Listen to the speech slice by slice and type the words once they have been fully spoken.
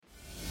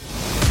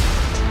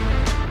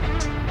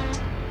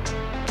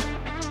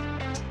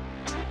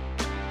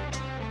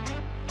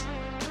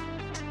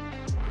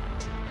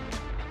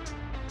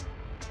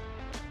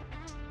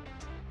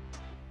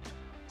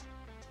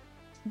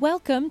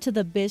Welcome to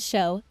the Biz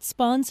Show,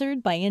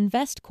 sponsored by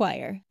Invest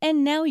Choir.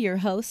 And now your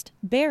host,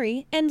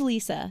 Barry and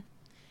Lisa.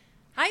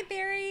 Hi,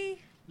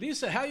 Barry.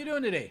 Lisa, how you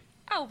doing today?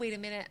 Oh, wait a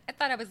minute. I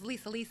thought I was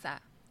Lisa.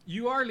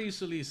 You are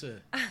Lisa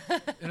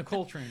in a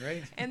Coltrane,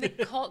 right? And the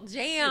cult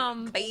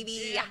jam,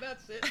 baby. Yeah,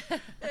 that's it.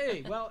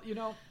 Hey, well,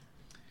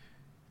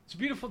 it's a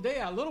beautiful day.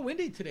 A little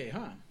windy today,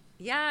 huh?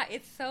 Yeah,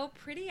 it's so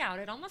pretty out.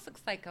 It almost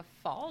looks like a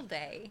fall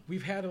day.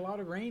 We've had a lot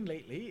of rain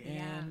lately,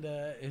 and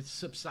it's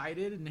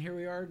subsided, and here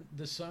we are.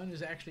 The sun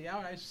is actually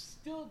out. I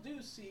still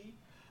do see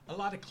a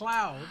lot of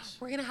clouds.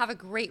 We're going to have a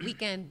great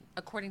weekend,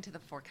 according to the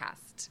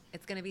forecast.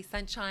 It's going to be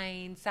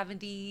sunshine,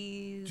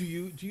 70s. Do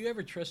you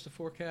ever trust the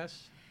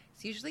forecast?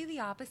 It's usually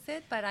the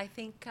opposite, but I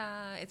think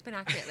it's been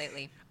accurate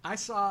lately. I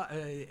saw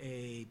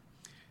a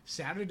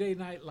Saturday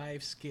Night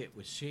Live skit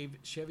with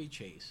Chevy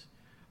Chase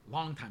a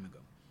long time ago.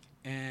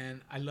 And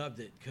I loved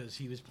it because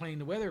he was playing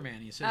the weatherman.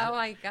 He says, "Oh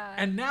my God!"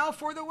 And now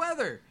for the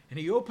weather. And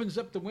he opens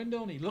up the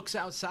window and he looks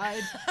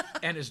outside,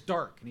 and it's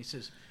dark. And he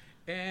says,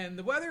 "And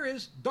the weather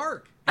is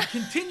dark and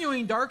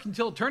continuing dark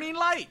until turning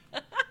light."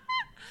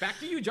 Back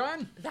to you,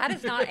 John. That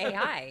is not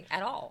AI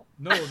at all.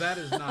 No, that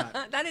is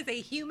not. That is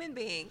a human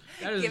being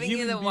giving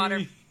you the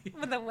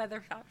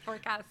weather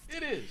forecast.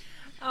 It is.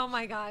 Oh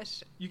my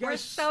gosh. You guys, we're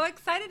so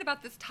excited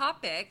about this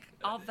topic,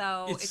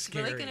 although it's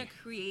really scary. going to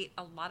create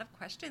a lot of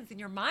questions in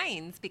your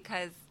minds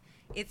because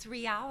it's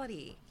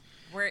reality.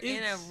 We're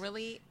in a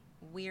really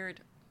weird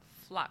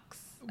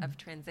flux of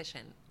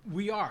transition.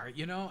 We are,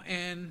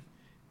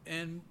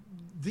 and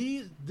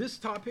this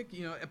topic,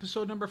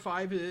 episode number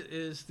 5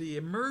 is the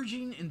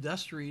emerging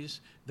industries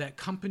that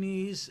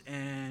companies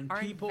and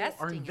people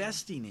are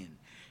investing in.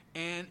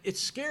 And it's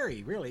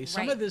scary, really.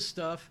 Some of this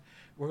stuff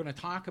we're going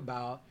to talk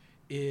about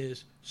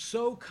is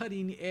so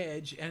cutting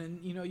edge, and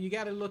you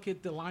got to look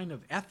at the line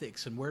of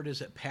ethics and where does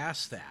it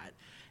pass that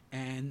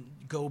and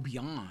go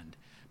beyond.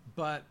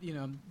 But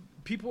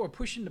people are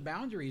pushing the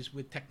boundaries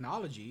with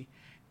technology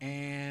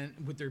and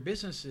with their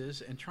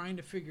businesses and trying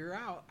to figure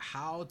out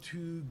how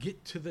to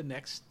get to the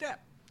next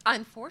step.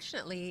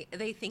 Unfortunately,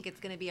 they think it's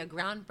going to be a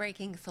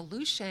groundbreaking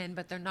solution,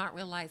 but they're not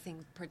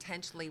realizing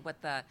potentially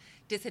what the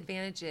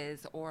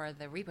disadvantages or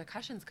the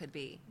repercussions could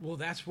be. Well,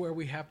 that's where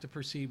we have to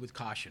proceed with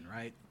caution,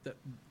 right?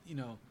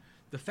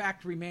 The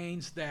fact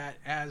remains that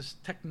as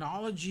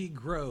technology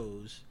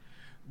grows,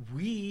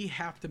 we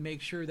have to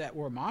make sure that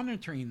we're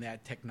monitoring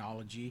that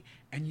technology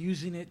and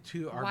using it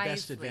to our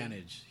best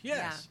advantage. Yes.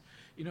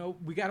 Yeah.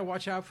 We got to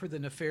watch out for the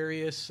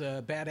nefarious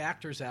bad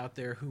actors out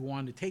there who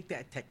want to take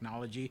that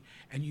technology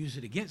and use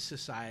it against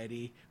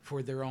society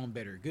for their own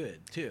better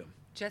good, too.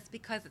 Just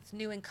because it's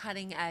new and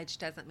cutting edge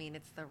doesn't mean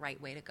it's the right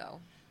way to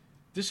go.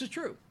 This is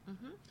true.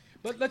 Mm-hmm.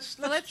 But let's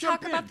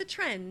talk about the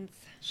trends.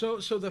 So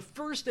the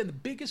first and the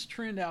biggest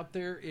trend out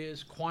there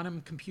is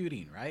quantum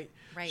computing, right?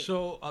 Right.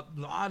 So a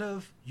lot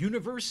of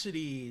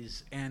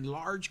universities and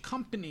large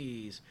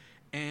companies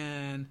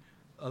and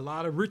a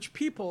lot of rich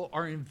people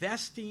are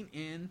investing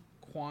in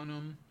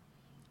quantum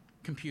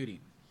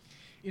computing.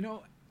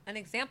 An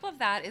example of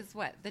that is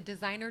what? The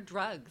designer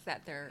drugs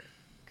that they're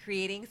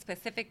creating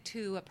specific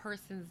to a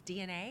person's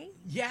DNA?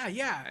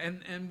 Yeah.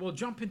 And we'll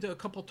jump into a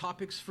couple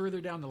topics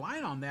further down the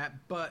line on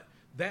that, but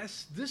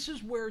this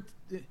is where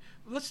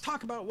let's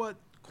talk about what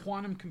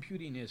quantum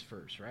computing is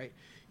first, right?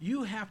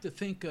 You have to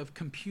think of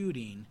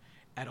computing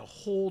at a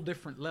whole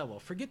different level.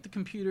 Forget the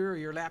computer or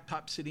your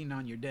laptop sitting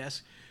on your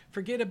desk.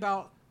 Forget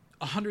about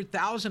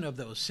 100,000 of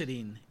those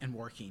sitting and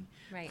working.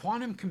 Right.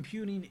 Quantum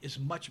computing is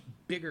much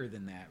bigger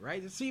than that,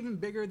 right? It's even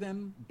bigger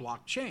than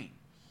blockchain.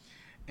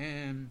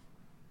 And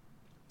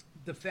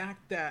the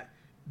fact that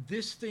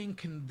this thing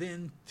can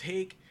then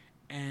take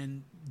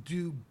and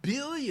do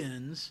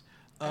billions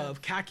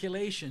of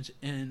calculations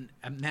in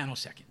a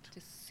nanosecond.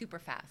 Just super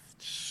fast.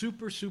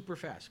 Super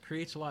fast.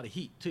 Creates a lot of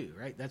heat too,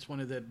 right? That's one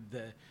of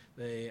the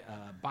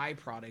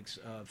byproducts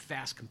of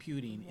fast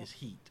computing is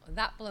heat.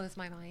 That blows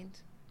my mind.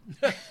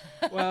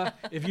 Well,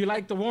 if you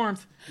like the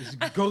warmth,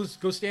 go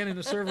stand in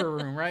the server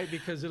room, right?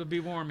 Because it'll be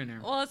warm in there.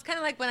 Well, it's kind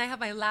of like when I have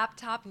my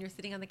laptop and you're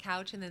sitting on the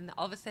couch and then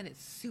all of a sudden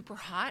it's super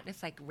hot and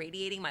it's like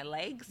radiating my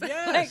legs.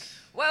 Yes. Like,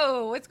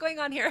 whoa, what's going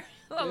on here?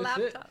 A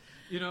laptop.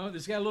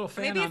 It's got a little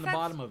fan on the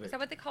bottom of it. Is that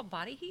what they call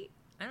body heat?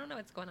 I don't know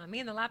what's going on. Me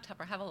and the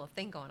laptop have a little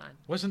thing going on.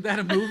 Wasn't that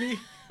a movie?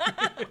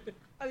 I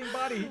think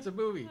Body Heat's a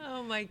movie.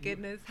 Oh my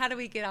goodness. How do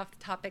we get off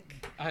the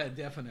topic?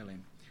 Definitely.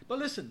 But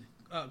listen,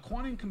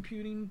 quantum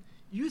computing,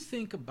 you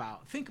think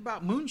about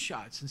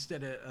moonshots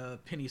instead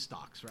of penny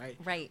stocks, right?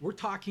 Right. We're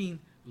talking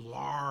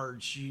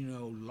large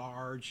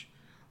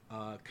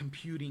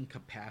computing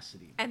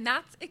capacity. And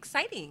that's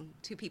exciting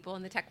to people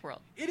in the tech world.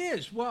 It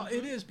is. Well,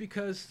 it is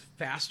because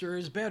faster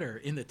is better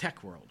in the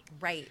tech world.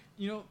 Right.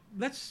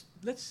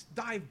 Let's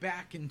dive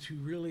back into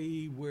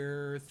really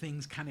where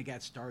things kind of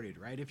got started,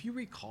 right? If you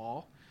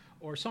recall,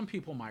 or some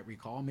people might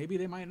recall, maybe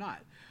they might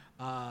not,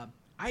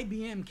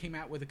 IBM came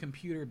out with a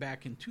computer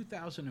back in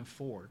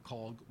 2004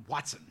 called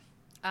Watson.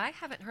 I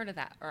haven't heard of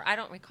that, or I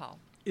don't recall.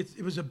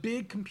 It was a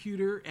big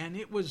computer, and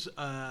it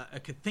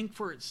could think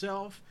for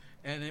itself,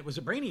 and it was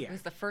a brainiac. It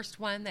was the first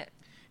one that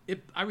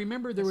I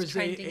remember there was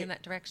trending in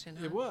that direction.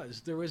 Huh? It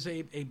was. There was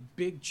a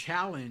big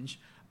challenge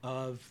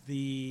of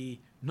the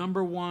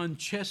number one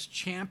chess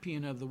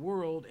champion of the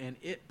world, and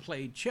it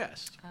played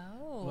chess.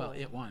 Oh. Well,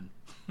 it won.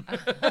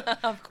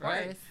 Of course.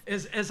 Right?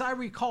 As I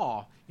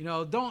recall,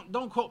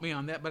 don't quote me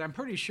on that, but I'm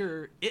pretty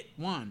sure it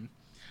won.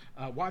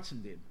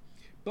 Watson did.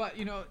 But,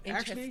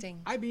 actually,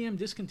 IBM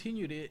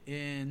discontinued it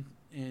in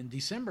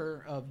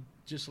December of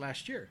just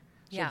last year.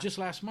 So just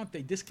last month,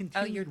 they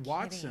discontinued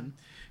Watson.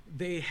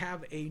 They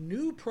have a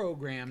new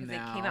program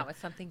now. They came out with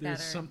something better.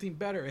 There's something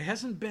better. It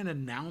hasn't been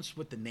announced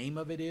what the name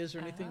of it is or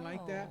anything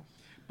like that,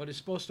 but it's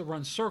supposed to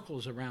run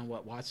circles around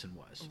what Watson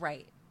was.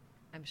 Right.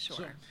 I'm sure.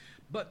 So,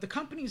 but the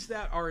companies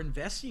that are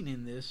investing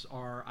in this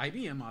are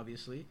IBM,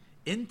 obviously,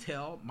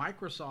 Intel,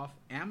 Microsoft,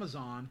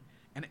 Amazon,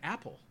 and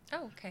Apple.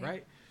 Oh, okay.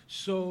 Right?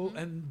 So,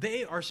 and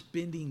they are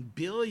spending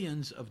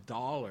billions of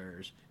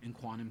dollars in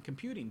quantum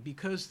computing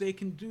because they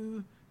can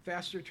do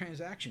faster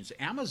transactions.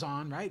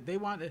 Amazon, right? They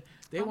want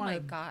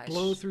to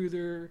blow through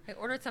their. I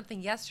ordered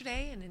something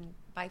yesterday, and then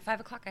by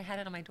 5 o'clock, I had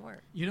it on my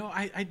door.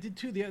 I did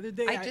too the other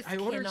day. I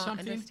ordered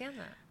something. Understand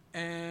that.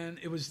 And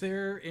it was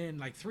there in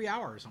like 3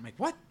 hours. I'm like,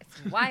 what?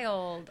 It's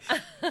wild.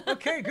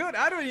 Okay, good.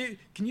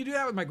 Can you do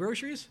that with my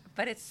groceries?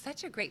 But it's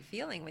such a great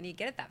feeling when you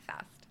get it that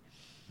fast.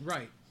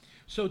 Right.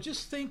 So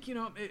just think,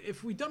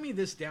 if we dummy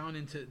this down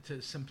into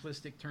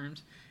simplistic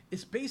terms,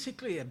 it's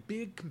basically a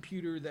big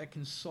computer that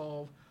can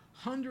solve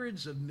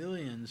hundreds of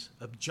millions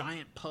of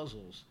giant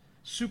puzzles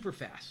super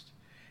fast.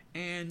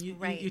 And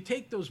you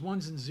take those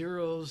ones and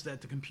zeros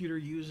that the computer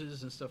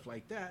uses and stuff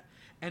like that,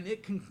 and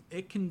it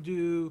can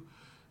do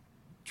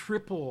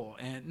triple,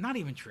 and not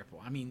even triple,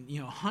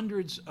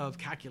 hundreds of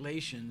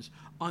calculations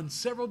on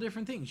several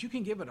different things. You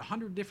can give it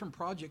 100 different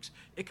projects.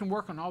 It can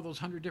work on all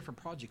those 100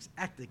 different projects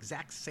at the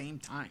exact same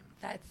time.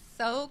 That's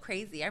so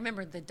crazy. I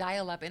remember the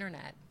dial-up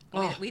internet.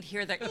 We'd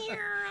hear the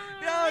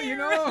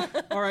yeah,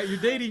 all right, you're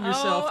dating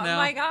yourself now. Oh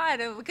my God,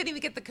 we couldn't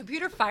even get the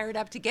computer fired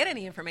up to get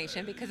any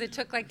information because it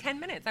took like 10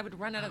 minutes. I would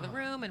run out of the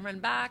room and run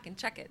back and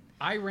check it.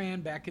 I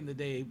ran back in the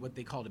day what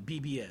they called a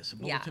BBS, a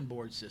bulletin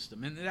board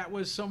system, and that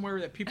was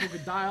somewhere that people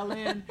could dial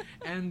in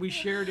and we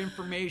shared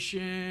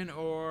information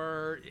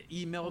or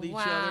emailed each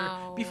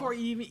other before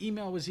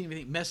email was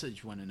even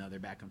message one another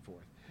back and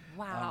forth.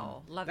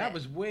 Wow, love it. That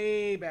was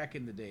way back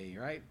in the day,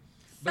 right?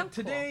 But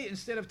today,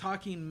 instead of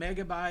talking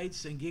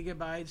megabytes and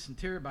gigabytes and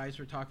terabytes,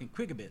 we're talking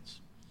quigabits.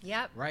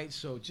 Yep. Right?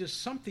 So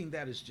just something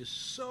that is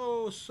just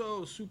so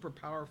super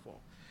powerful.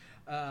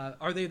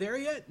 Are they there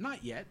yet?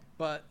 Not yet,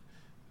 but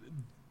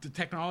the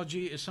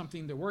technology is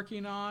something they're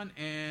working on,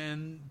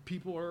 and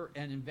people are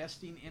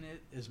investing in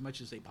it as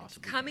much as they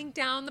possibly can. Coming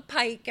down the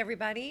pike,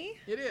 everybody.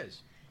 It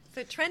is.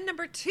 So trend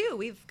number 2,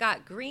 we've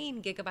got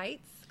green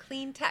gigabytes,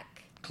 clean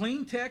tech.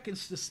 Clean tech and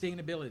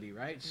sustainability,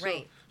 right?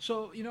 Right.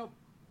 So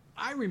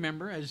I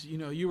remember, as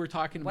you were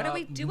talking about modems. What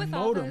do we do with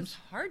all those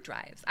hard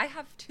drives? I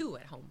have 2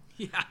 at home.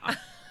 Yeah.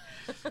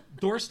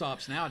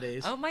 Doorstops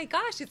nowadays. Oh my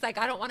gosh. It's like,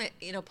 I don't want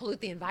to,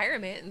 pollute the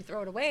environment and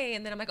throw it away.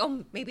 And then I'm like,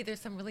 maybe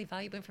there's some really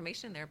valuable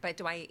information in there. But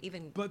do I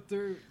even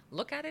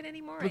look at it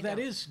anymore? But that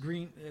is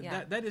green.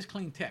 That is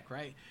clean tech,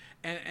 right?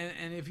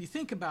 And if you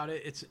think about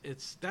it,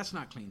 that's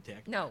not clean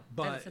tech. No,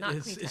 but it's not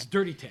clean tech. It's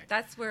dirty tech.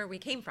 That's where we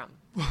came from.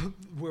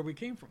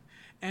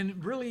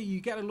 And really,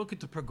 you got to look at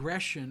the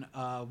progression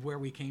of where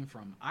we came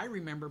from. I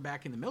remember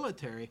back in the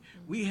military,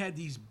 we had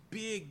these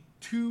big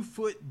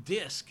 2-foot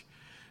disc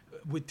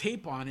with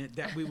tape on it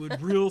that we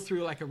would reel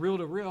through like a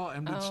reel-to-reel,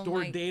 and we'd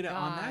store data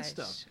on that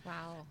stuff.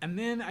 Wow. And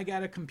then I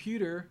got a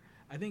computer.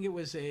 I think it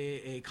was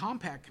a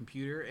compact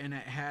computer, and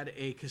it had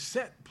a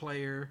cassette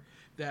player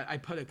that I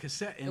put a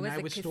cassette in, and I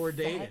would store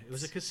data. It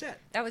was a cassette.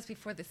 That was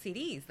before the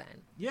CDs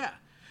then. Yeah.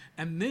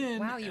 And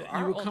then you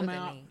are would older come than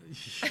out. me.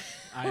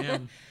 I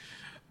am.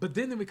 But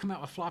then they would come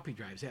out with floppy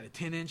drives. They had a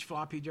 10-inch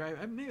floppy drive.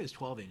 Maybe it was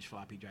 12-inch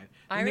floppy drive.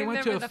 And they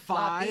went to a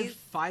 5-inch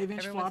floppy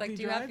drive. Everyone's like,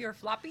 do you have your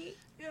floppy?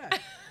 Yeah.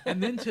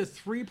 And then to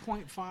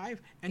 3.5.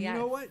 And you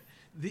know what?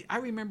 I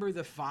remember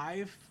the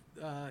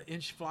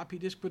 5-inch floppy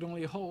disk would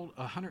only hold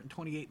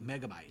 128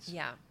 megabytes.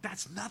 Yeah.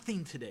 That's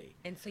nothing today.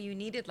 And so you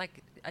needed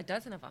like a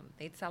dozen of them.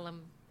 They'd sell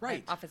them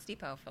at Office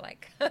Depot for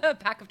like a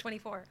pack of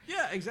 24.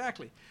 Yeah,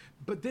 exactly.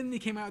 But then they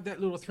came out with that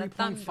little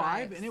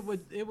 3.5, and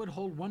it would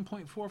hold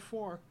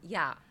 1.44.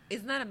 Yeah.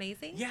 Isn't that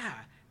amazing? Yeah.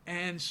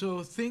 And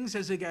so things,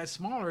 as they got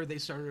smaller, they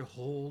started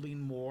holding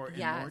more and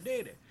more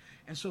data.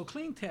 And so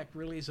clean tech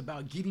really is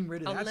about getting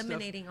rid of that stuff.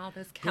 Eliminating all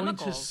those chemicals.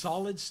 Going to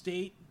solid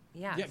state.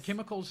 Yes. Yeah,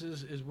 chemicals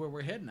is where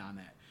we're heading on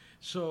that.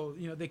 So,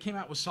 they came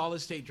out with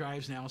solid state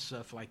drives now,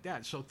 stuff like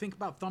that. So think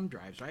about thumb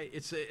drives, right?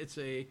 It's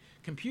a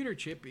computer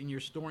chip, and you're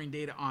storing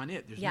data on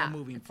it. There's no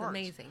moving parts.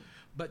 It's amazing.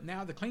 But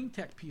now the clean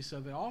tech piece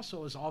of it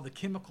also is all the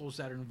chemicals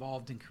that are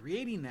involved in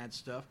creating that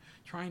stuff,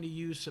 trying to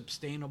use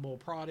sustainable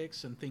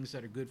products and things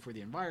that are good for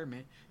the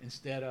environment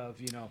instead of,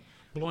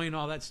 blowing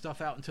all that stuff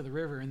out into the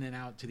river and then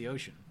out to the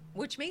ocean.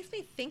 Which makes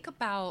me think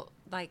about,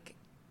 like,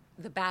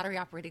 the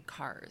battery-operated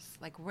cars.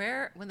 Like,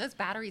 when those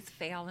batteries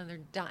fail and they're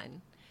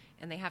done,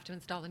 and they have to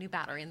install a new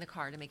battery in the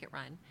car to make it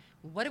run,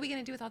 what are we going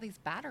to do with all these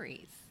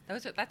batteries?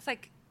 That's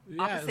like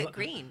opposite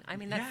green. I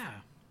mean, that's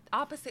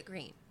opposite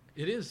green.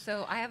 It is.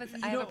 So I have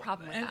a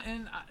problem with that.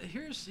 And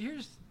here's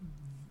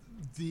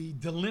the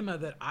dilemma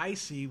that I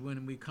see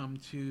when we come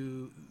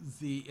to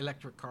the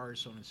electric cars,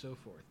 so on and so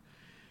forth.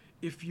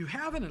 If you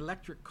have an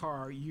electric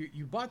car,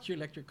 you bought your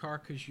electric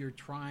car because you're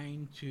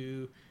trying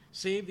to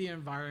save the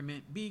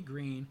environment, be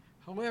green.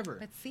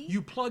 However, you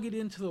plug it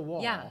into the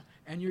wall,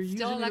 and you're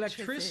using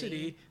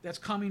electricity that's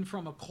coming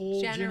from a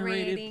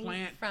coal-generated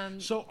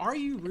plant. So are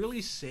you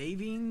really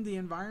saving the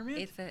environment?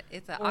 It's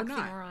an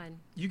oxymoron.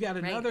 You got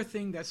another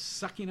thing that's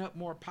sucking up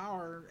more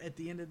power at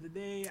the end of the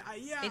day.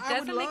 I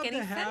would love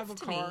to have a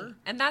car.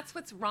 And that's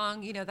what's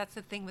wrong. That's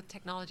the thing with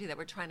technology that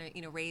we're trying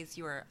to raise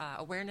your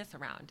awareness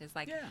around. Is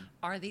like,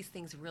 are these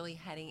things really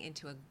heading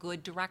into a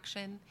good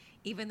direction?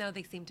 Even though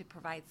they seem to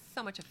provide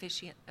so much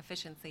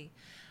efficiency,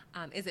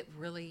 is it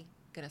really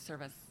going to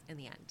serve us in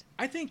the end?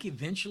 I think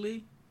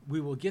eventually we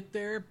will get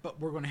there, but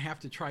we're going to have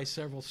to try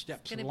several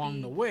steps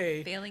along the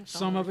way.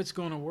 Some of it's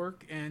going to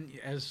work, and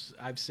as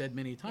I've said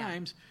many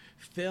times,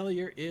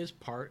 failure is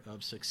part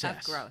of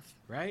success. Of growth.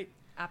 Right?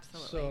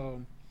 Absolutely.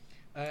 So,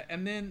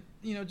 and then,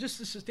 just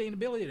the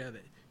sustainability of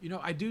it.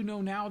 I do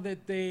know now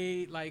that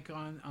they, like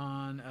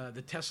on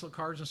the Tesla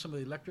cars and some of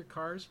the electric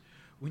cars,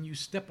 when you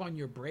step on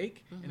your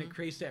brake and it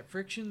creates that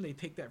friction, they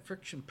take that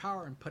friction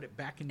power and put it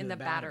back into the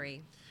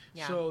battery.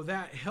 Yeah. So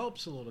that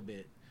helps a little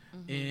bit.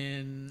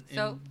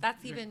 So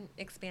that's even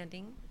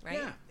expanding, right?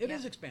 Yeah, it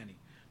is expanding.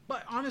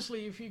 But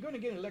honestly, if you're going to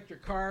get an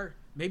electric car,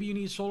 maybe you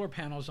need solar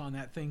panels on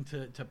that thing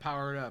to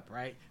power it up,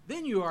 right?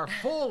 Then you are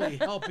fully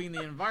helping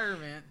the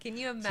environment. Can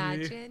you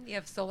imagine? You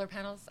have solar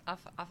panels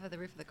off of the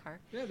roof of the car.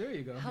 Yeah, there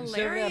you go. Hilarious.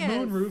 Instead of that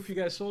moon roof, you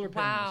got solar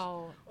panels.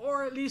 Wow.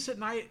 Or at least at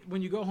night,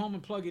 when you go home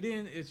and plug it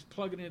in, it's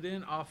plugging it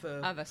in off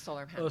of a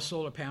solar panel.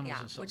 Solar panels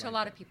and stuff which like a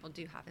lot of people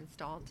do have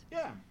installed.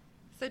 Yeah.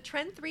 So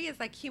trend 3 is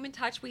like human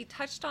touch. We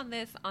touched on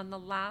this on the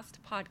last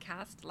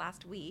podcast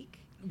last week.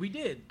 We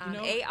did.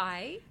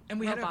 AI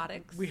and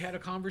robotics. We had a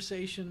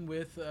conversation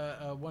with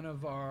one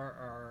of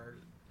our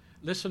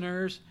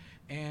listeners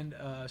and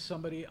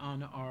somebody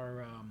on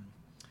our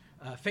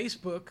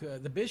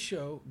Facebook, the Biz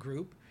Show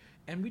group,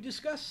 and we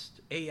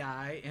discussed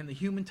AI and the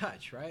human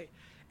touch, right?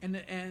 And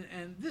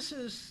this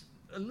is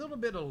a little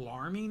bit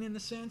alarming in the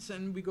sense,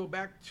 and we go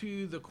back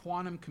to the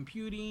quantum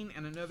computing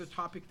and another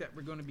topic that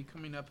we're going to be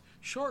coming up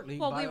shortly.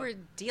 Well, we were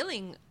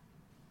dealing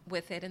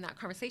with it in that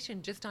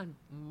conversation just on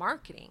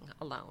marketing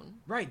alone.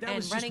 Right. That and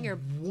was running just your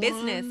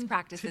business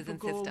practices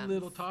and systems.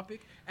 Little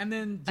topic. And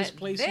then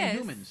displacing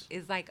humans.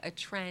 This is like a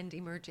trend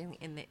emerging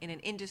in an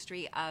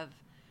industry of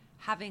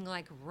having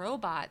like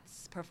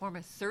robots perform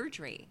a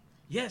surgery.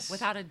 Yes.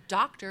 Without a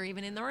doctor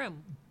even in the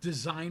room.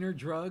 Designer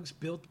drugs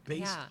built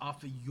based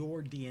off of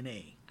your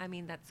DNA. I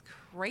mean, that's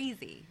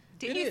crazy.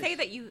 Did you say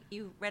that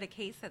you read a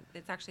case that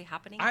it's actually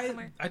happening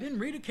somewhere? I didn't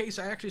read a case.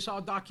 I actually saw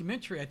a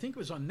documentary. I think it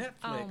was on Netflix.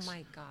 Oh,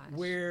 my gosh.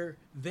 Where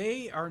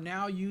they are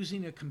now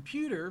using a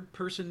computer.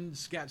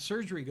 Person's got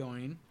surgery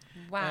going.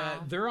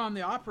 Wow. They're on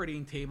the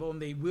operating table,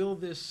 and they wheel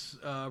this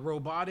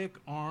robotic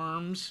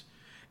arms,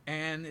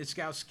 and it's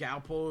got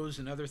scalpels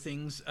and other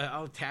things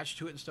attached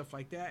to it and stuff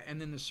like that.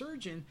 And then the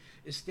surgeon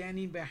is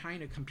standing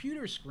behind a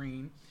computer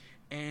screen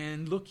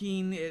and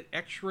looking at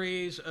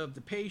x-rays of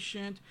the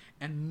patient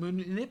and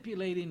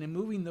manipulating and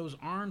moving those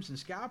arms and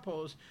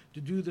scalpels to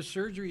do the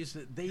surgeries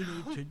that they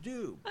need to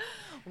do.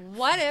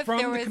 What if from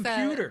there the was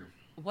computer?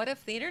 What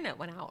if the internet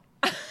went out?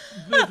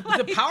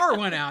 the power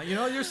went out.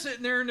 You're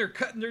sitting there and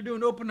they're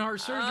doing open heart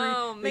surgery.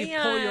 Oh, they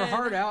pull your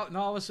heart out, and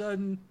all of a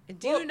sudden,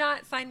 do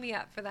not sign me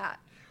up for that.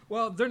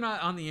 Well, they're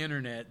not on the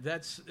internet.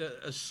 That's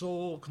a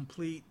sole,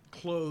 complete,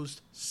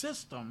 closed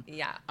system.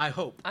 Yeah. I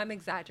hope. I'm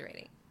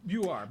exaggerating.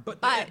 You are,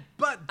 but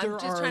there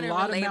are a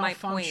lot of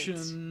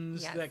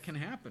malfunctions that can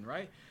happen,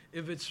 right?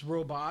 If it's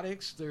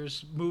robotics,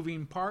 there's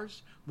moving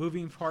parts.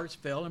 Moving parts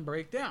fail and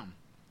break down.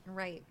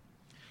 Right.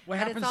 What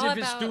happens if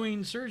it's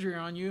doing surgery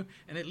on you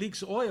and it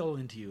leaks oil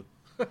into you?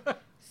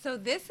 So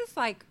this is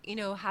like,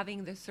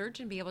 having the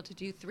surgeon be able to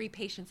do 3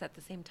 patients at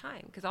the same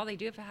time, because all they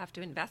do have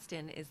to invest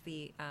in is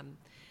the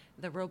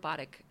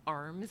robotic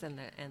arms and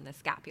the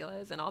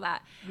scapulas and all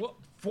that. Well,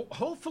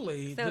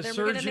 hopefully the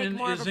surgeon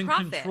is in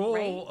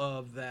control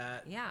of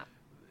that. Yeah.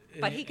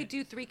 But he could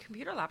do 3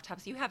 computer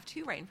laptops. You have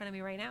 2 right in front of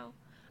me right now.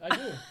 I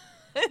do.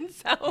 And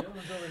so, the other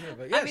one's over here,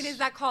 but yes. I mean, is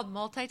that called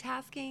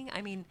multitasking?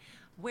 I mean,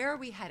 where are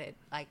we headed?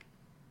 Like,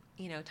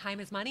 time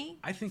is money?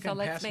 I think I'm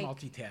past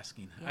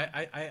multitasking. Yeah.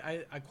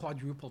 I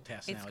quadruple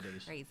task nowadays.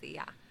 It's crazy,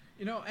 yeah.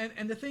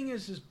 And the thing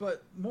is,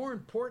 but more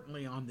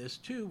importantly on this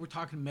too, we're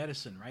talking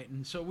medicine, right?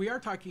 And so we are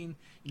talking,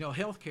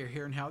 healthcare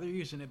here and how they're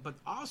using it, but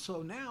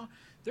also now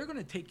they're going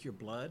to take your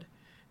blood,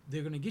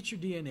 they're going to get your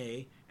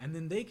DNA, and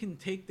then they can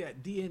take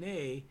that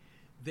DNA,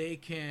 they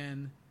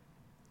can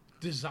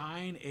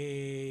design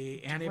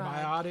a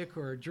antibiotic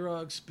or a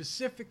drug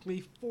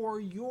specifically for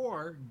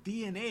your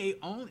DNA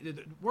only.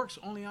 It works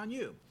only on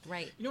you.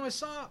 Right. I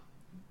saw,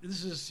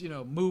 this is,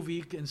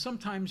 movie, and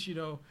sometimes,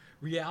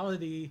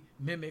 reality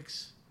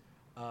mimics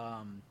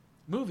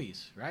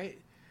movies, right?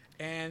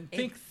 And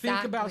think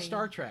about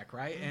Star Trek,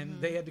 right? And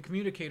they had the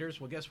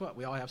communicators. Well, guess what?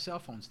 We all have cell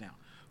phones now.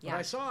 But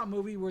I saw a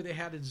movie where they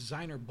had a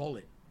designer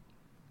bullet.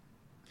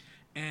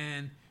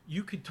 And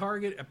you could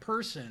target a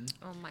person.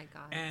 Oh, my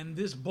God. And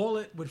this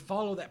bullet would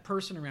follow that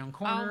person around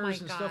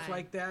corners and stuff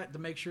like that to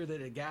make sure that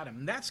it got him.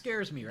 And that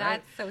scares me,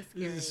 right? That's so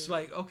scary. It's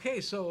like,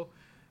 okay, so,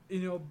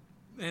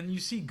 and you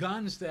see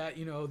guns that,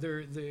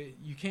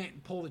 you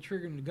can't pull the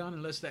trigger in the gun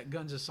unless that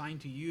gun's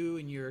assigned to you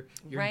and your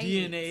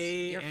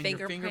DNA and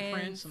your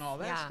fingerprints and all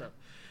that stuff.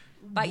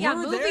 But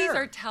movies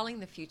are telling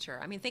the future.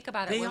 I mean, think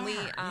about it. When we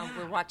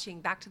were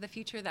watching Back to the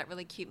Future, that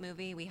really cute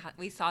movie,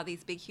 we saw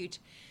these big, huge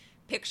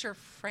picture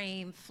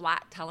frame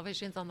flat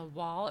televisions on the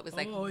wall. It was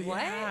like, what is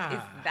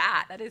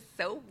that? That is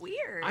so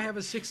weird. I have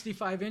a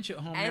 65-inch at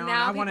home and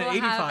now, and I want an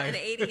 85. Have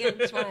an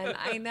 80-inch one.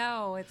 I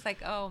know. It's like,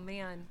 oh,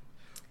 man.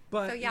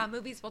 But so,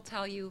 movies will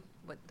tell you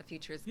what the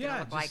future is going to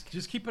look like.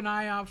 Just keep an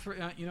eye out for,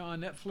 on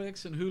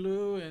Netflix and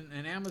Hulu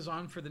and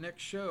Amazon for the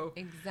next show.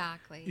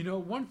 Exactly.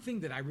 One thing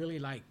that I really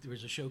liked, there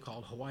was a show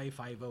called Hawaii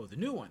Five-0, the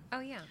new one.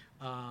 Oh, yeah.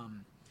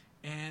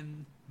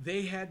 And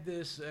they had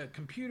this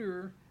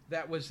computer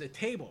that was a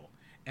table,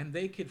 and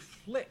they could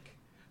flick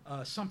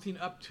something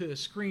up to a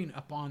screen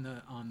up on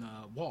the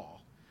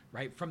wall,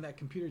 right? From that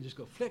computer, just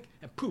go flick,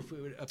 and poof,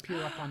 it would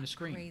appear up on the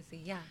screen.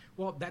 Crazy, yeah.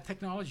 Well, that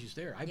technology's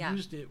there. I've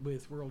used it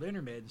with World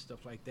Intermed and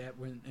stuff like that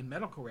in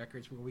medical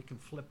records where we can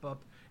flip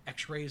up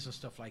x-rays and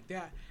stuff like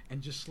that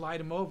and just slide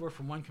them over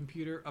from one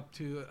computer up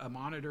to a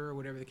monitor or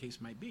whatever the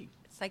case might be.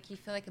 It's like you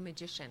feel like a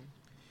magician.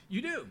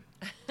 You do.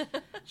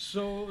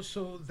 So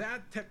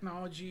that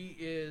technology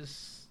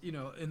is,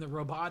 in the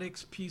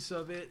robotics piece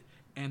of it,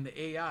 and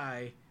the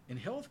AI in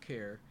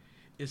healthcare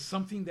is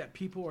something that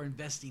people are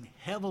investing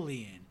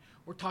heavily in.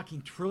 We're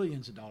talking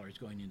trillions of dollars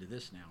going into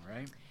this now,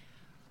 right?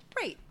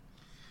 Right.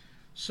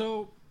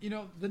 So,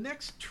 the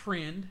next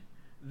trend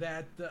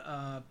that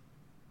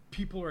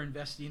people are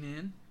investing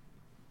in,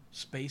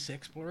 space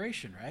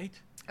exploration, right?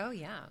 Oh,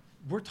 yeah.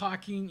 We're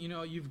talking,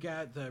 you've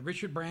got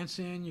Richard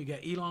Branson, you got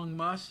Elon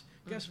Musk.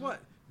 Guess what?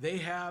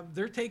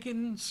 They're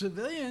taking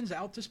civilians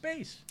out to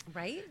space.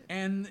 Right.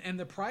 And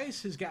the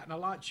price has gotten a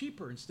lot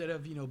cheaper. Instead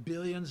of,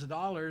 billions of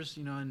dollars,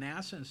 in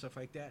NASA and stuff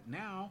like that.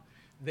 Now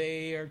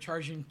they are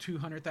charging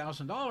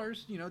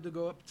 $200,000, to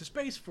go up to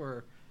space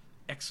for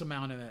X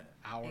amount of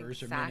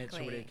hours or minutes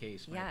or whatever the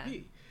case might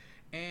be.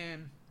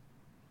 And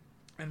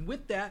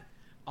with that,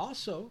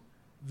 also,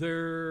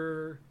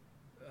 their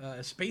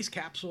space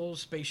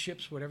capsules,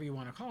 spaceships, whatever you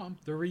want to call them,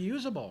 they're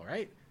reusable,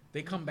 right?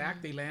 They come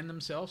back, they land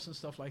themselves and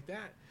stuff like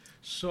that.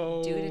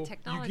 So due to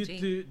technology,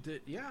 you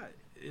get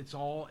it's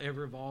all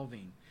ever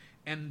evolving,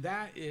 and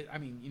that is,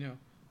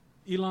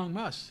 Elon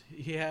Musk,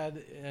 he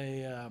had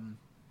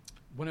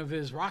one of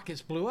his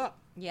rockets blew up,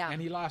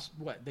 and he lost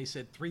what they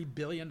said $3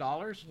 billion,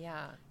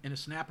 in a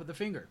snap of the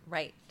finger.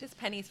 Right, just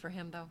pennies for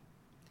him though.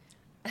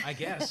 I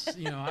guess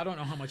I don't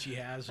know how much he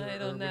has or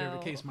whatever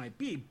the case might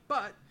be,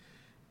 but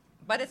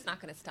it's not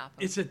going to stop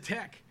him. It's a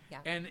tech. Yeah.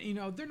 And,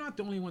 they're not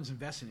the only ones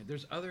investing in it.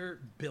 There's other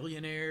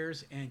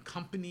billionaires and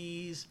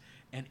companies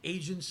and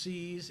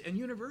agencies and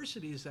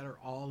universities that are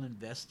all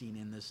investing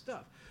in this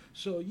stuff.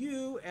 So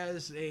you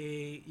as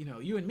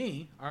you and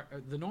me, are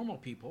the normal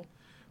people,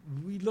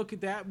 we look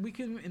at that, we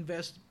can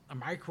invest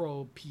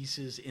micro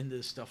pieces in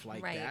this stuff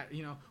like that.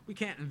 We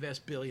can't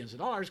invest billions of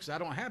dollars because I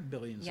don't have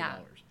billions of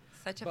dollars.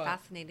 Such a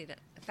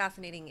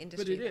fascinating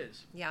industry. But it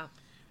is. Yeah.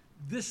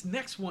 This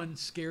next one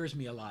scares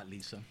me a lot,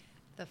 Lisa.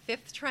 The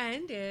fifth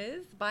trend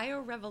is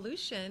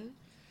biorevolution,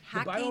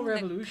 hacking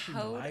the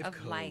code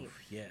of life.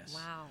 Yes.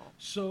 Wow.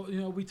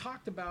 So, we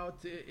talked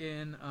about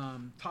in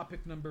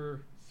topic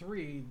number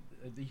 3,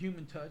 the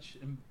human touch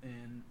and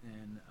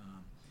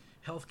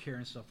healthcare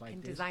and stuff like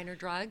and this. Designer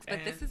drugs,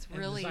 but this is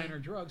really... designer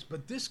drugs,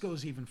 but this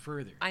goes even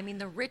further. I mean,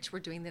 the rich were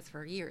doing this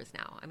for years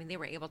now. I mean, they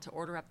were able to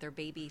order up their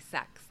baby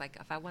sex. Like,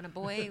 if I want a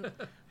boy,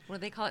 what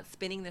do they call it,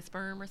 spinning the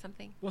sperm or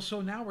something? Well,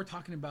 so now we're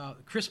talking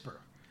about CRISPR.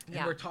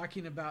 And we're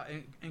talking about,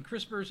 and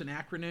CRISPR is an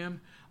acronym.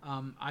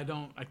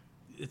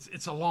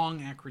 It's a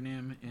long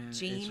acronym, and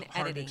gene it's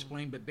hard editing. to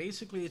explain, but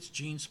basically it's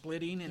gene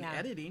splitting and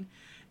editing.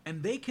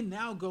 And they can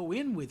now go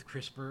in with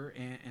CRISPR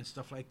and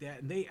stuff like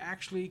that, and they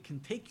actually can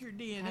take your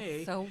DNA.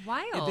 That's so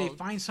wild. If they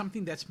find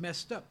something that's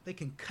messed up, they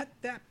can cut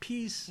that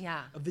piece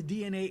of the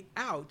DNA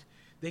out.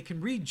 They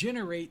can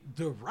regenerate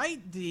the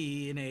right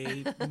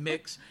DNA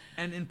mix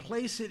and then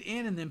place it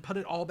in and then put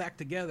it all back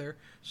together.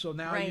 So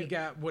now you've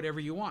got whatever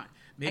you want.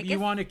 Maybe you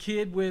want a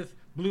kid with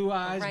blue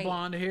eyes,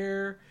 blonde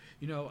hair.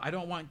 I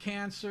don't want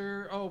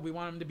cancer. Oh, we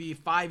want them to be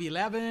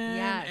 5'11",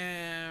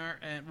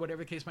 and whatever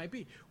the case might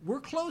be. We're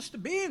close to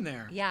being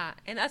there. Yeah,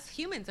 and us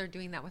humans are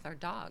doing that with our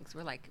dogs.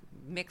 We're like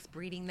mixed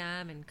breeding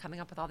them and coming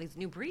up with all these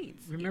new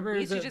breeds. Remember, we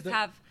used to just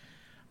have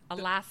a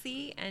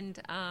Lassie and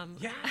a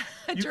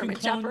German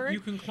Shepherd. You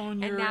can clone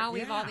your... And now we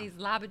have all these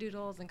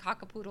Labradoodles and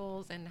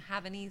Cockapoodles and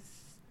Havanese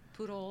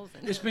poodles.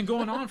 And it's been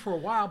going on for a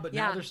while, but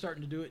now they're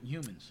starting to do it in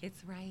humans.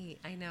 It's right.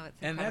 I know. It's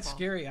incredible. And that's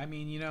scary. I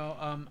mean,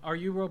 are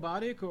you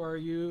robotic or are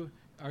you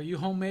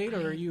homemade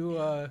or are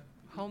you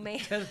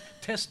homemade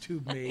test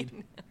tube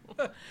made?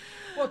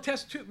 Well,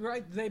 test tube,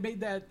 right? They made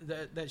that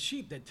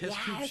sheep, that test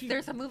tube sheep.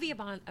 There's a movie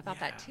about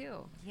that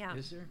too. Yeah.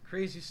 Is there?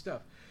 Crazy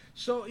stuff.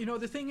 So,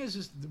 the thing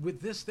is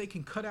with this, they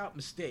can cut out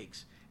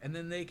mistakes, and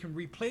then they can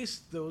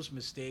replace those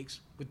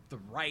mistakes with the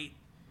right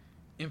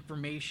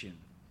information.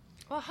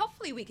 Well,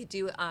 hopefully we could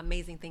do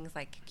amazing things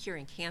like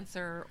curing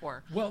cancer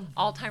or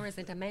Alzheimer's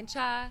and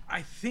dementia.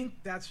 I think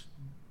that's,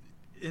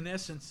 in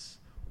essence,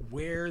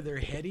 where they're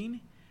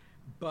heading.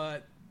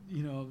 But,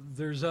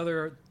 there's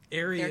other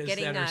areas that are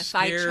scary. They're getting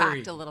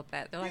sidetracked a little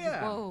bit. They're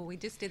like, whoa, we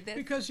just did this.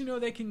 Because,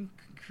 they can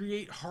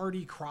create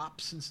hardy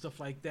crops and stuff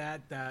like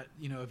that,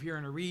 if you're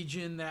in a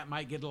region that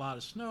might get a lot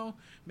of snow,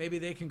 maybe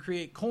they can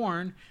create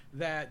corn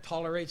that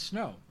tolerates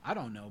snow. I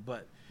don't know,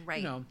 but,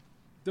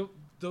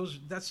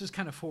 that's just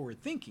kind of forward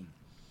thinking.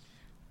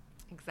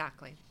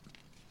 Exactly.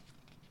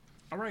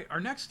 All right. Our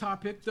next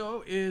topic,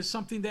 though, is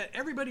something that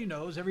everybody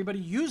knows. Everybody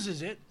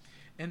uses it.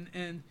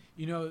 And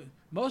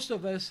most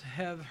of us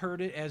have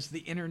heard it as the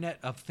Internet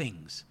of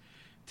Things.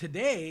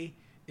 Today,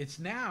 it's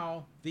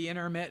now the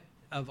Internet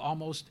of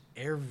almost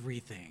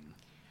everything.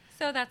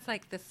 So that's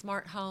like the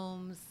smart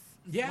homes,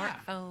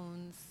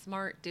 smartphones,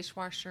 smart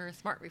dishwasher,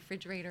 smart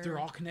refrigerator. They're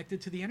all connected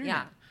to the Internet.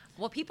 Yeah.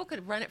 Well, people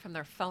could run it from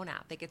their phone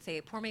app. They could say,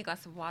 pour me a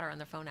glass of water on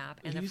their phone app,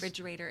 and the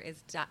refrigerator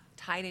is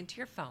tied into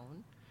your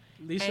phone.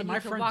 Lisa, and my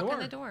you can front walk door. in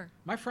the door.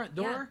 My front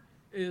door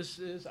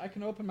is I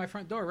can open my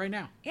front door right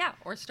now. Yeah,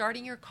 or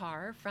starting your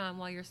car from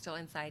while you're still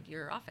inside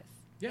your office.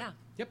 Yeah.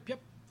 Yep.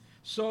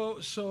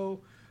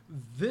 So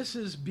this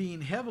is being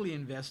heavily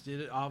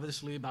invested,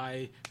 obviously,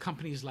 by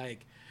companies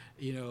like,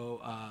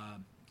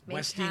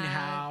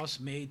 Westinghouse,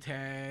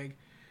 Maytag,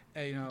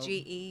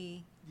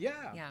 GE.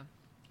 Yeah.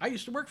 I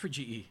used to work for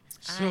GE.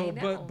 So,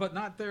 but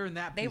not there in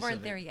that. They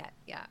weren't there yet.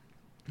 Yeah.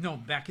 No,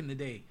 back in the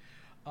day.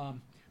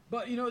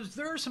 But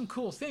there are some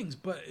cool things.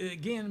 But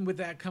again, with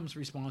that comes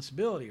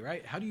responsibility,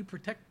 right? How do you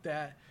protect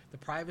the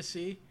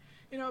privacy?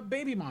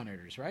 Baby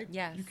monitors, right?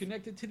 Yes. You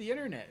connect it to the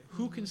internet.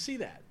 Who can see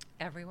that?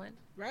 Everyone.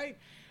 Right?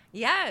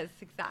 Yes,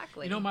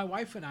 exactly. My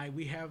wife and I,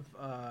 we have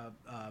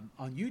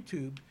on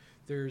YouTube,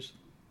 there's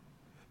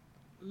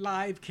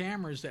live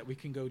cameras that we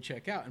can go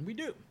check out, and we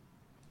do.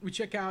 We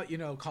check out,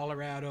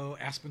 Colorado,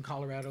 Aspen,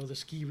 Colorado, the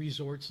ski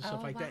resorts and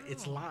stuff like that.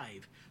 It's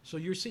live. So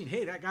you're seeing,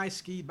 hey, that guy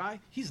skied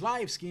by. He's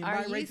live skiing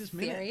by right this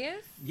minute. Are you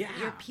serious? Yeah.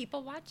 You're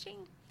people watching?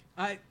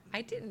 I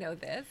didn't know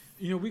this.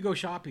 We go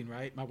shopping,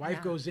 right? My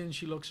wife goes in,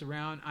 she looks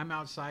around. I'm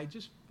outside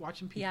just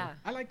watching people. Yeah.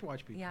 I like to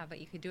watch people. Yeah, but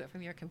you could do it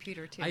from your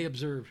computer, too. I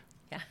observe.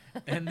 Yeah.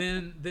 And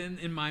then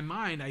in my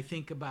mind, I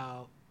think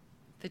about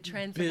the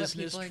trends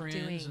business of what people are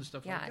trends doing. And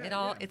stuff yeah, like that.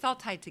 And it's all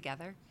tied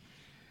together.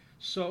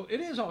 So it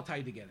is all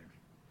tied together.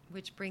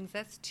 Which brings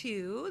us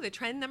to the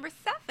trend number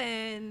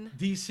 7.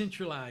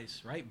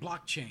 Decentralized, right?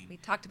 Blockchain. We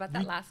talked about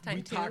that last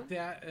time, too. We talked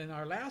that in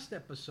our last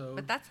episode.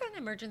 But that's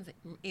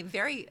a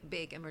very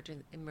big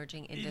emerging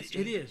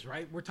industry. It is,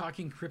 right? We're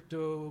talking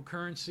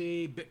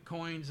cryptocurrency,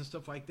 bitcoins, and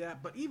stuff like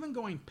that. But even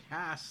going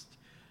past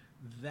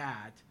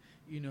that,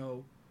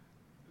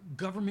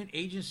 government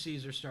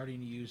agencies are starting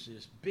to use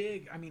this.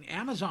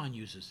 Amazon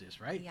uses this,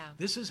 right? Yeah.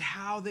 This is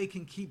how they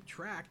can keep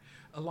track,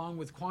 along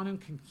with quantum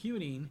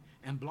computing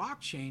and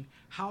blockchain,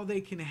 how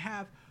they can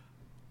have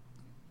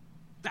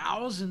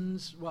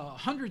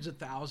hundreds of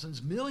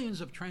thousands, millions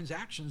of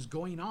transactions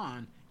going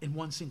on in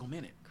one single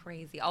minute.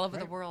 Crazy. All over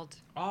the world.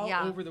 All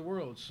over the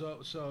world.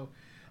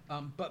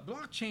 But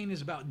blockchain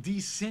is about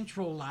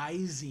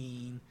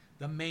decentralizing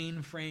the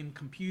mainframe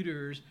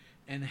computers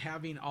and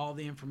having all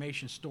the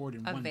information stored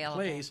in one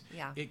place.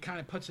 Yeah. It kind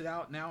of puts it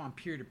out now on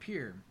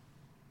peer-to-peer.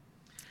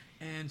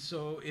 And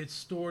so it's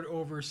stored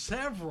over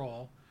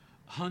several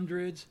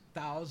hundreds of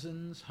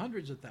thousands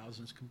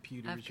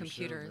computers or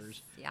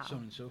servers, so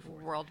on and so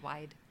forth.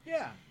 Worldwide.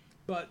 Yeah.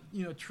 But,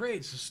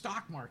 trades, the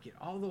stock market,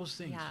 all those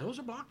things, those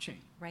are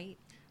blockchain. Right.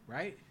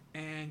 Right?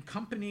 And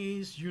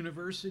companies,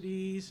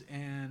 universities,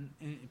 and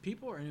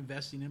people are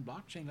investing in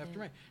blockchain left and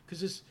right.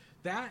 Because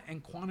that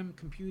and quantum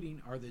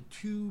computing are the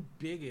two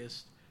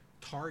biggest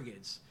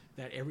targets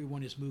that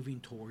everyone is moving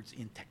towards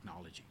in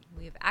technology.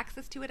 We have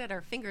access to it at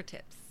our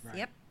fingertips. Right.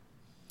 Yep.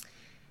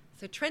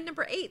 So trend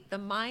number 8, the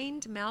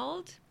mind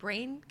meld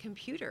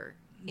brain-computer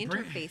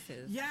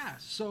interfaces. Yeah.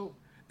 So,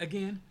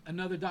 again,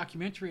 another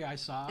documentary I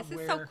saw. This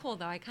is so cool,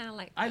 though. I kind of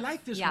like this. I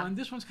like this one.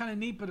 This one's kind of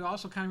neat, but it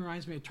also kind of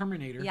reminds me of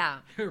Terminator. Yeah.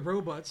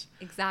 Robots.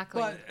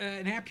 Exactly. But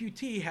an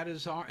amputee had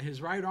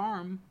his right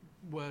arm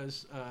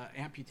was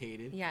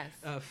amputated. Yes.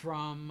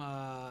 From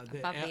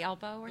above the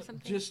elbow or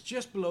something?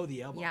 Just below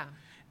the elbow. Yeah.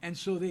 And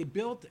so they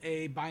built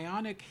a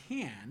bionic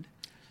hand.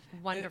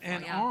 Wonderful,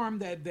 an arm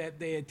that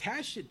they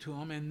attached it to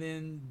him, and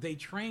then they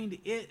trained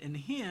it and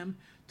him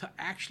to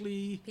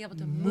actually be able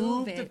to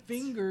move the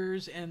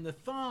fingers and the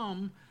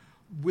thumb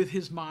with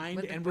his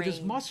mind and with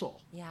his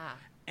muscle. Yeah.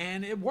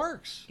 And it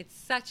works. It's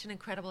such an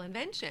incredible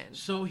invention.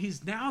 So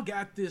he's now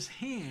got this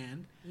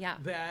hand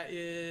that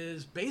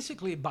is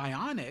basically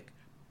bionic,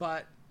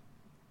 but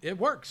it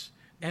works.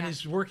 And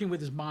he's working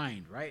with his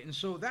mind, right? And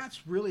so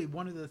that's really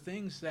one of the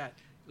things that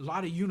a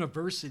lot of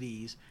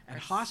universities and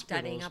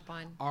hospitals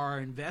are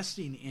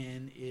investing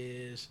in,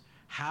 is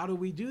how do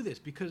we do this?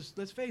 Because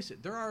let's face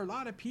it, there are a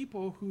lot of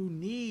people who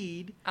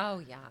need. Oh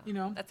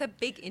yeah. That's a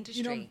big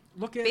industry.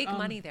 Look at big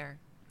money there.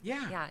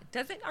 Yeah. Yeah.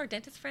 Doesn't our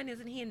dentist friend,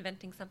 isn't he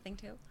inventing something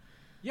too?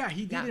 Yeah,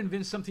 he did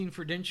invent something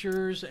for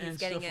dentures and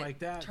stuff like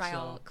that.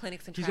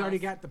 Clinics and trials. He's already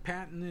got the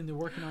patent and they're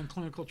working on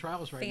clinical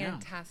trials right now.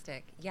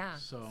 Fantastic. Yeah.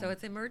 So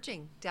it's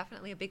emerging.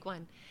 Definitely a big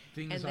one.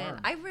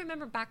 I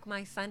remember back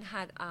my son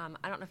had, I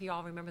don't know if you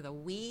all remember the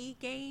Wii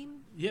game.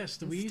 Yes,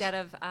 the Wii. Instead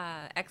of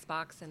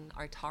Xbox and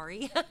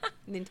Atari,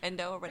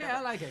 Nintendo or whatever. Yeah,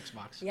 I like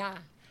Xbox. Yeah.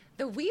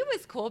 The Wii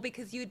was cool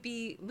because you'd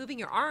be moving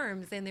your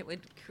arms and it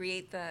would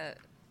create the,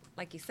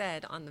 like you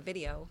said on the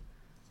video,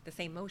 the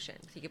same motion.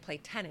 So you could play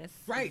tennis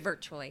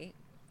virtually.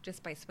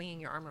 Just by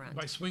swinging your arm around.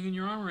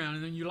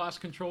 And then you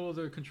lost control of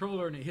the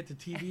controller and it hit the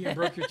TV and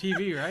broke your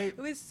TV, right? It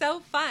was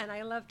so fun.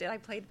 I loved it. I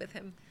played with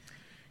him.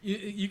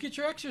 You get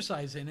your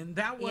exercise in, and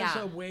that was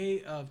a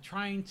way of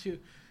trying to.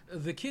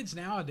 The kids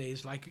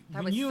nowadays, like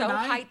that was so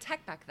high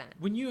tech back then.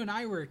 When you and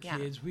I were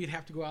kids, we'd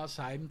have to go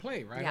outside and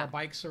play, ride our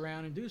bikes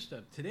around and do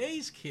stuff.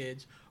 Today's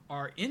kids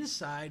are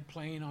inside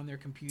playing on their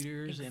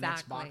computers and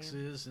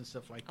Xboxes and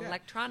stuff like that.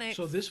 Electronics.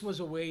 So this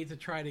was a way to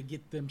try to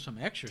get them some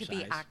exercise. To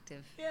be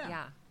active.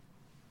 Yeah.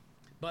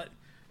 But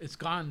it's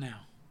gone now.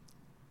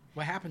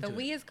 What happened to it?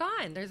 The Wii is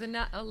gone. There's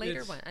a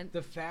later one.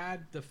 The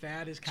fad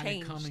is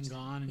kind of come and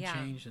gone and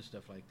changed and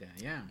stuff like that.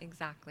 Yeah.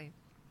 Exactly.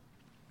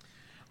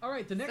 All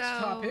right, the next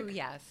topic.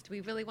 Yes. Do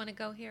we really want to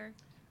go here?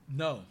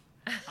 No.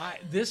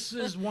 This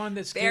is one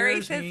that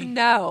scares Barry me. says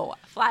no,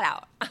 flat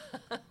out.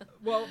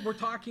 Well, we're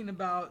talking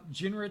about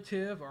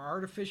generative or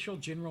artificial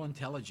general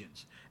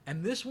intelligence.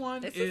 And this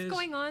one is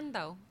going on,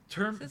 though.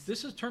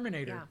 This is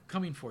Terminator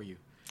coming for you.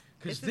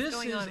 Because this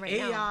is right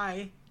AI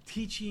now.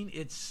 Teaching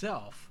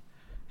itself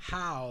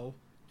how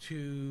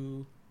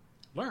to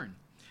learn.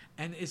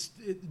 And it's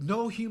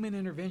no human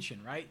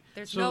intervention, right?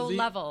 There's no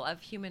level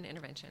of human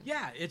intervention.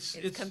 Yeah, it's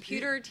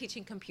computer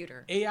teaching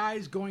computer. AI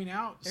is going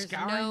out,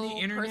 scouring the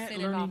internet,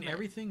 learning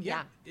everything.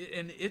 Yeah.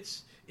 And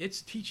it's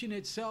teaching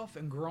itself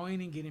and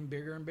growing and getting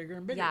bigger and bigger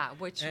and bigger. Yeah,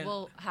 which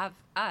will have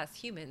us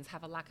humans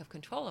have a lack of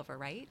control over,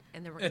 right?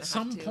 And then we're at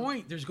some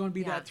point there's going to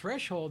be that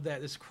threshold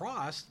that is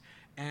crossed,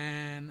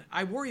 and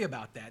I worry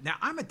about that. Now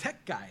I'm a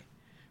tech guy,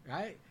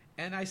 right?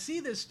 And I see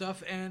this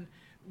stuff, and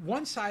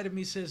one side of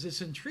me says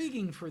it's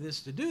intriguing for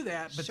this to do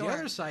that, but the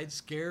other side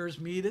scares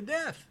me to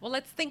death. Well,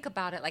 let's think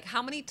about it. Like,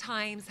 how many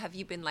times have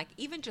you been, like,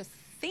 even just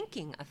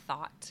thinking a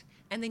thought,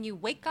 and then you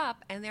wake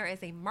up and there is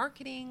a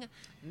marketing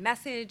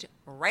message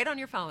right on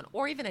your phone,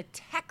 or even a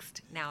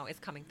text now is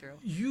coming through.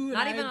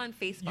 Not even on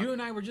Facebook. You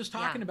and I were just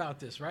talking about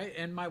this, right?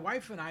 And my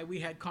wife and I, we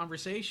had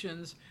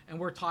conversations, and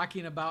we're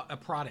talking about a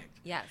product.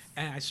 Yes.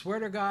 And I swear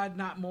to God,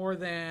 not more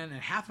than a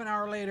half an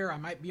hour later, I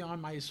might be on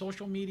my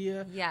social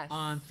media,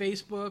 on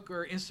Facebook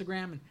or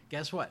Instagram, and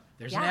guess what?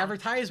 There's an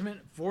advertisement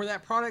for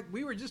that product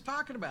we were just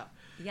talking about.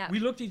 Yeah. We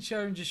looked at each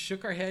other and just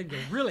shook our head and go,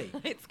 really?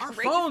 Our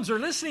phones are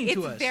listening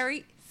to us. It's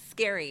very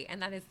scary,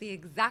 and that is the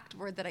exact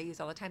word that I use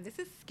all the time. This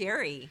is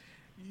scary.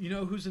 You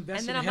know who's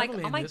investing heavily in this? And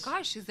then I'm like, oh my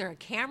gosh, is there a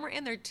camera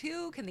in there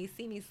too? Can they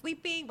see me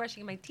sleeping,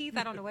 brushing my teeth?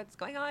 I don't know what's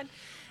going on.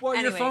 Well,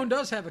 your phone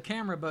does have a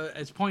camera, but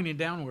it's pointing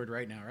downward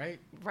right now, right?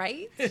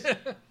 Right?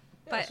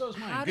 But so is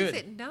mine. How does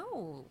it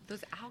know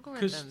those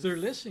algorithms? Because they're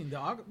listening.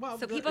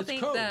 So people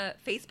think the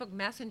Facebook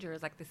Messenger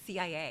is like the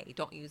CIA.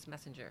 Don't use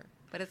Messenger.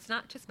 But it's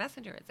not just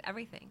Messenger. It's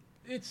everything.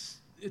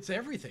 It's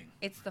everything.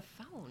 It's the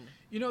phone.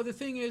 You know, the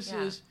thing is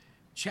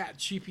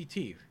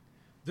ChatGPT.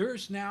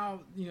 There's now,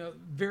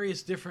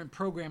 various different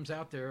programs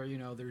out there.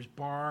 There's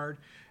Bard.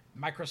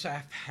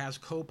 Microsoft has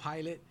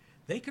Copilot.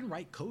 They can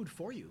write code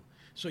for you.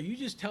 So you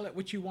just tell it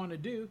what you want to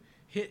do,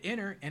 hit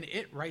enter, and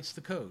it writes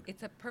the code.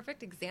 It's a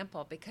perfect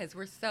example because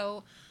we're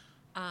so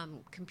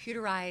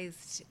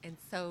computerized and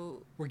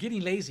so... We're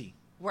getting lazy.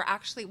 We're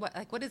actually,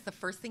 what is the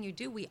first thing you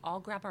do? We all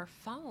grab our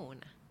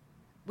phone.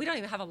 We don't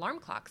even have alarm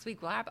clocks. We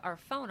grab our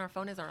phone. Our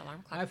phone is our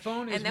alarm clock. My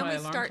phone is my alarm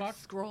clock. And then we start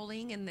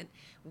scrolling, and then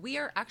we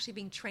are actually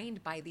being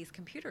trained by these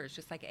computers,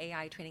 just like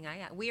AI training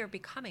AI. We are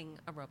becoming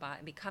a robot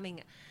and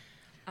becoming...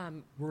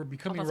 we're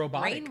becoming almost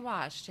robotic.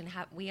 Brainwashed, and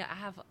we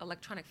have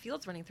electronic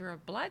fields running through our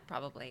blood,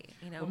 probably.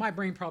 Well, my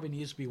brain probably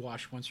needs to be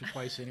washed once or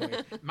twice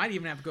anyway. Might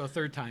even have to go a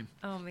third time.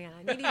 Oh man,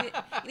 you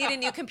need a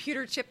new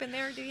computer chip in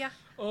there, do you?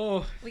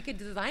 Oh, we could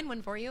design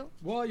one for you.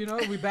 Well,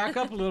 we back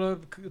up a little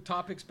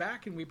topics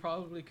back, and we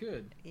probably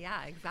could.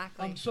 Yeah,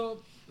 exactly.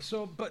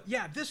 But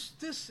yeah,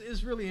 this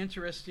is really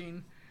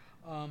interesting.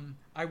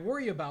 I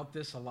worry about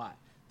this a lot.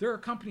 There are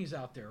companies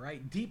out there,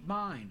 right?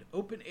 DeepMind,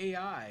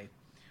 OpenAI.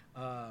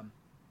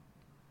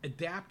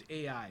 Adapt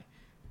AI.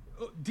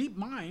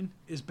 DeepMind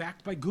is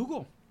backed by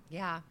Google.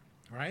 Yeah.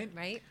 Right?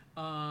 Right.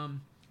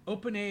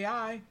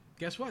 OpenAI,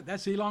 guess what?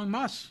 That's Elon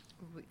Musk.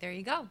 There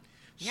you go.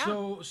 Yeah.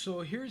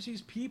 So here's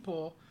these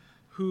people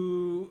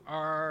who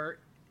are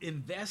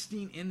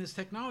investing in this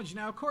technology.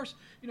 Now, of course,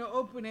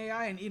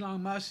 OpenAI and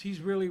Elon Musk, he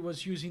really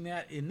was using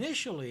that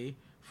initially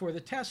for the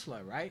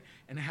Tesla, right?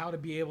 And how to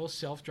be able to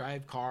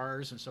self-drive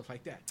cars and stuff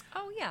like that.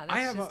 Oh, yeah.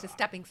 That's just a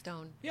stepping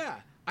stone. Yeah.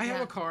 I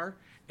have a car,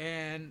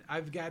 and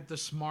I've got the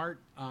smart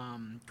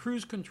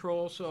cruise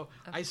control. So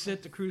I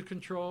set the cruise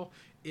control.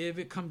 If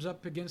it comes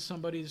up against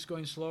somebody that's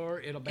going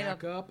slower, it'll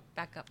back up.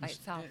 Back up by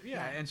itself.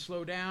 Yeah, and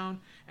slow down.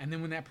 And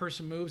then when that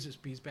person moves, it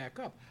speeds back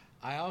up.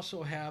 I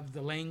also have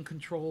the lane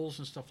controls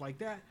and stuff like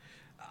that.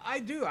 I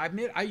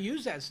admit, I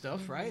use that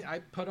stuff, right? I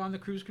put on the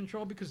cruise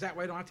control because that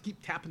way I don't have to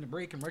keep tapping the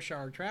brake in rush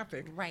hour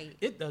traffic. Right.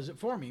 It does it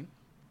for me.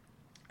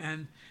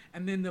 And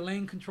then the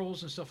lane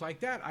controls and stuff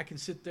like that, I can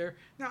sit there.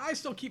 Now, I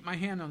still keep my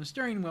hand on the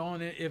steering wheel,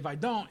 and if I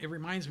don't, it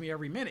reminds me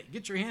every minute,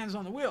 get your hands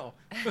on the wheel.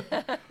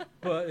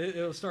 But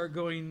it'll start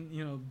going,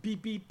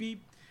 beep, beep,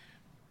 beep.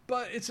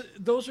 But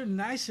those are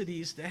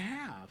niceties to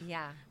have.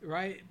 Yeah.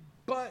 Right?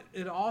 But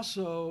it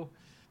also...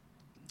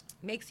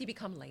 makes you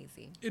become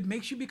lazy. It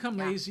makes you become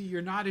lazy.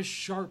 You're not as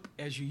sharp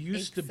as you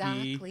used to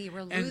be. Exactly.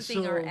 We're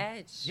losing our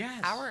edge.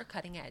 Yes. Our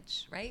cutting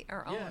edge, right?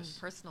 Our own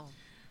personal.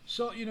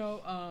 So,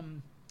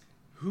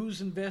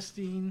 who's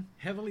investing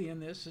heavily in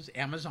this is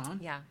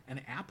Amazon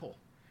and Apple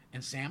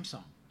and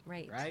Samsung.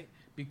 Right?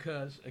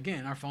 Because,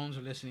 again, our phones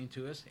are listening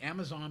to us.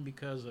 Amazon,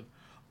 because of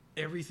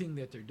everything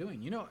that they're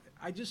doing.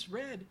 I just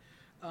read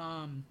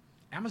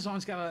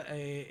Amazon's got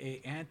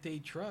a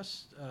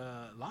antitrust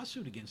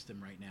lawsuit against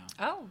them right now.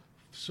 Oh.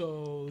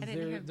 So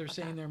they're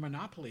saying they're a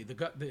monopoly. The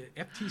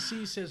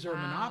FTC says they're a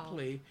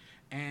monopoly.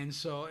 And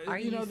so,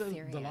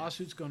 the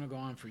lawsuit's going to go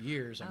on for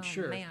years, I'm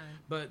sure. Man.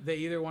 But they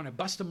either want to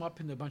bust them up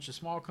into a bunch of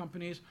small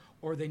companies,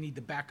 or they need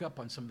to back up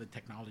on some of the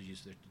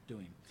technologies that they're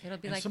doing. It'll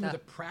be some of the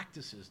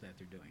practices that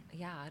they're doing.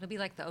 Yeah, it'll be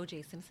like the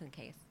O.J. Simpson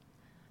case.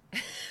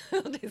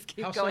 It'll just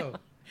keep How going. So?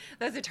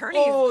 Those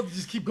attorneys. Oh,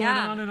 just keep going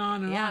on and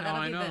on and on. That'll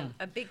I be know.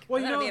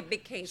 That'll be a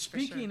big case.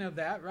 Speaking of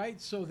that,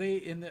 right? So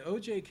in the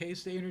O.J.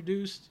 case, they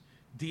introduced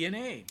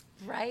DNA.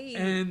 Right.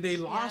 And they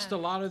lost a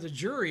lot of the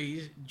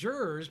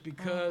jurors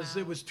because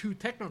it was too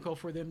technical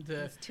for them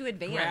to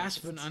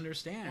grasp and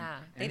understand. Yeah.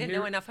 They didn't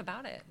know enough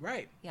about it.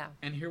 Right. Yeah.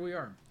 And here we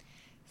are.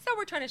 So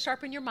we're trying to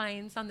sharpen your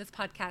minds on this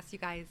podcast, you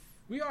guys.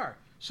 We are.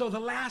 So the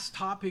last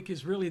topic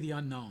is really the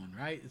unknown,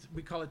 right?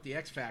 We call it the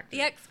X factor.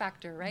 The X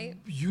factor, right?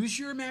 Use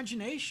your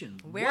imagination.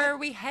 Where are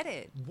we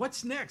headed?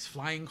 What's next?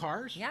 Flying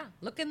cars? Yeah.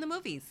 Look in the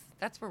movies.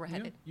 That's where we're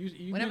headed.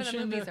 You whatever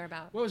the movies are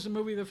about. What was the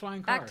movie, The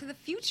Flying Car? Back to the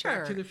Future.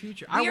 Back to the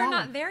Future. We are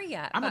not there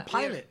yet. I'm a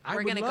pilot. I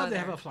would love to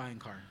have a flying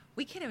car.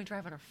 We can't even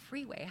drive on a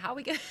freeway. How are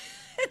we going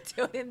to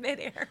do it in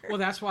midair? Well,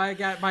 that's why I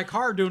got my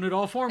car doing it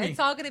all for me. It's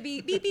all going to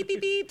be beep, beep,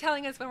 beep, beep,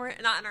 telling us when we're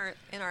not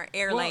in our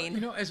air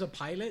lane. As a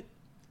pilot,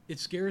 it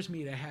scares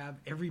me to have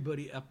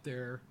everybody up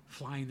there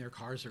flying their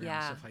cars around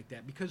and stuff like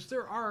that, because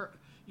there are,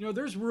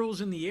 there's rules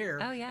in the air,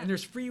 and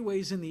there's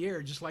freeways in the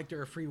air, just like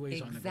there are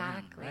freeways on the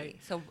ground, right?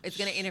 So it's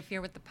going to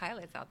interfere with the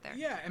pilots out there.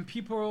 Yeah, and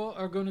people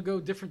are going to go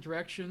different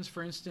directions.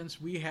 For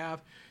instance, we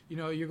have,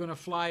 you're going to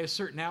fly a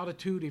certain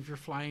altitude if you're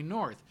flying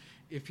north.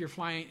 If you're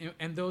flying,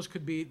 and those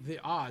could be the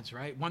odds,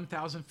 right?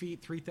 1,000 feet,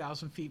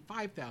 3,000 feet,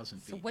 5,000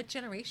 feet. So what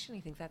generation do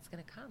you think that's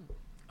going to come?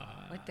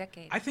 What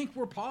decade? I think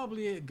we're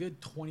probably a good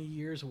 20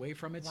 years away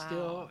from it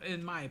still,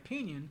 in my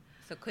opinion.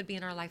 So it could be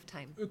in our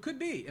lifetime. It could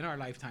be in our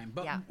lifetime.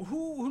 But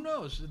who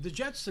knows? The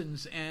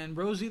Jetsons and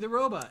Rosie the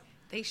Robot.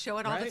 They show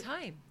it all the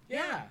time.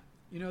 Yeah.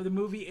 The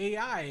movie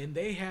AI, and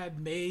they had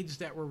maids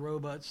that were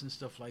robots and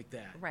stuff like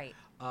that. Right.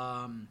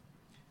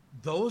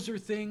 Those are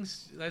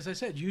things, as I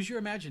said, use your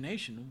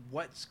imagination.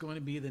 What's going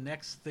to be the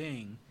next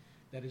thing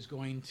that is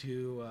going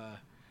to...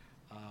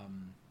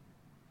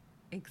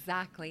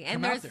 Exactly.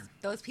 And there's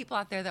those people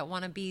out there that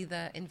want to be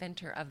the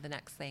inventor of the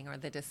next thing, or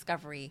the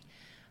discovery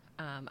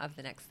of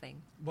the next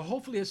thing. Well,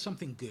 hopefully it's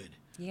something good.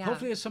 Yeah.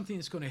 Hopefully it's something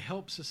that's going to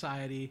help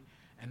society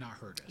and not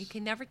hurt us. You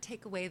can never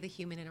take away the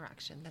human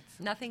interaction.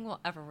 Nothing will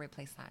ever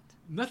replace that.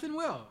 Nothing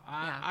will.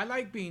 I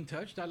like being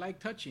touched. I like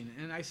touching.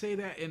 And I say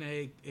that in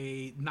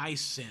a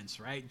nice sense,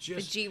 right?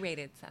 Just the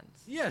G-rated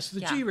sense. Yes, the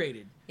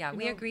G-rated. Yeah,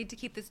 we agreed to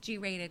keep this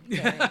G-rated.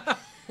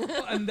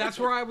 And that's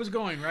where I was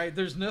going, right?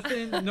 There's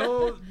nothing,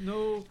 no.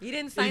 You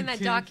didn't sign that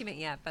document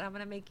yet, but I'm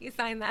going to make you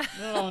sign that.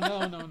 No.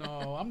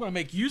 I'm going to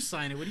make you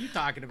sign it. What are you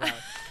talking about?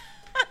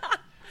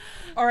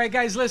 All right,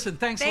 guys, listen,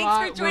 thanks a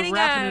lot. For joining We're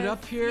wrapping us. it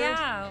up here.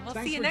 Yeah, we'll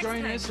see you next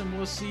time. Thanks for joining us, and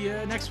we'll see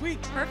you next week.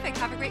 Perfect.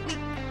 Have a great week.